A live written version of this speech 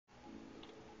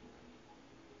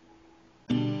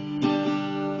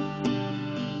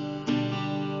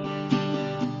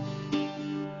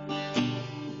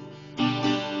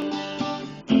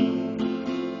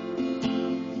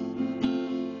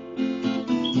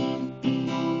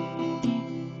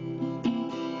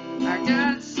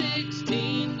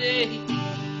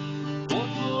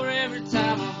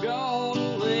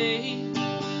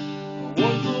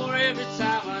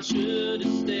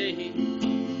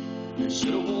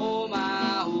for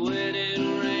my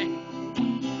wedding ring.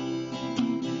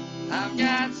 I've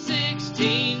got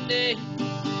 16 days,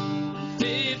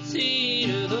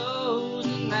 15 of those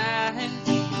nights.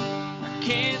 I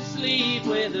can't sleep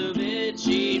with a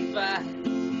bedsheet fight.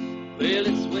 Well,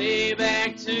 it's way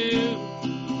back to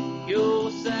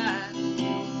your side.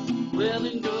 Well,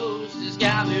 the ghost has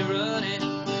got me running.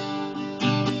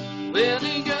 Well,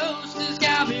 the ghost has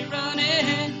got me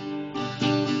running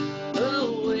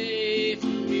away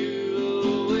from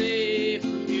you, away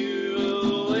from you,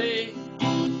 away.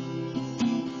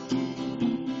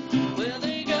 Well,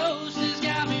 the ghost has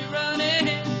got me running.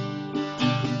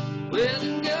 Well,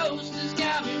 the ghost has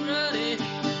got me running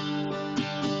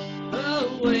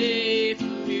away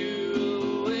from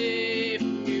you, away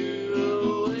from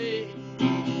you, away.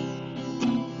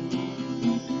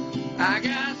 I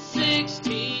got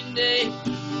 16 days,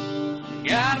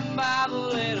 got a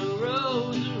Bible and a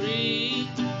rosary.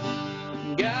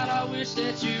 God, I wish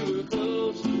that you were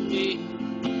close to me.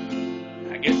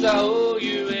 I guess I owe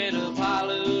you an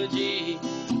apology.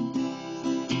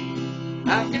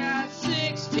 I've got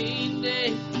 16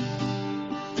 days,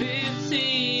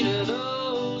 15 of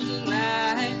those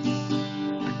nights.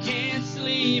 I can't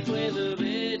sleep with a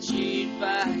bedsheet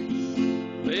fight.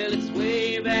 Well, it's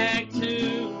way back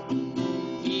to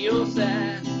your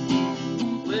side.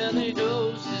 Well, the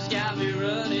ghost has got me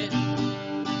running.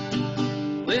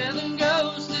 Well, the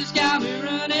ghost has got me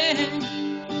running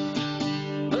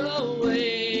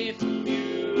away from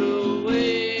you,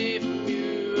 away from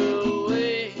you,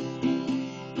 away.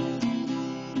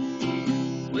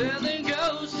 Well, the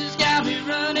ghost has got me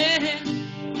running.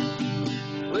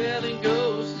 Well, the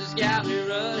ghost has got me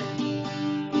running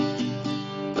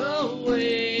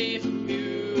away from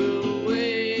you,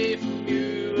 away from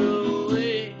you,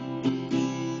 away.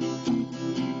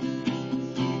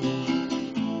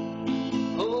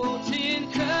 Oh,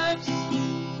 10 cups,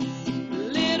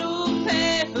 little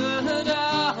paper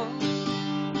dolls,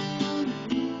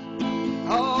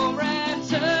 all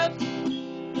wrapped up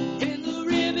in the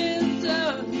ribbons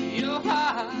of your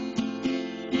heart.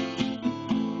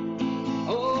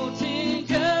 Oh, 10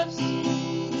 cups,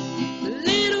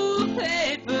 little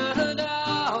paper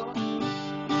doll,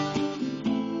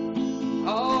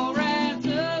 all wrapped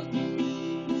up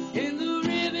in the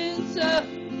ribbons of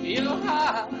your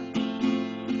heart.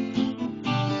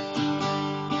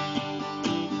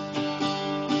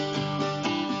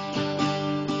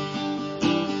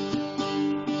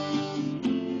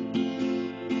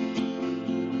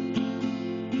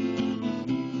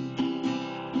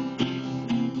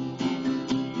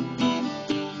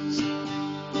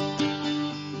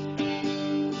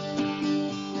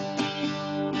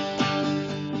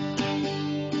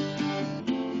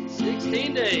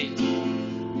 Days.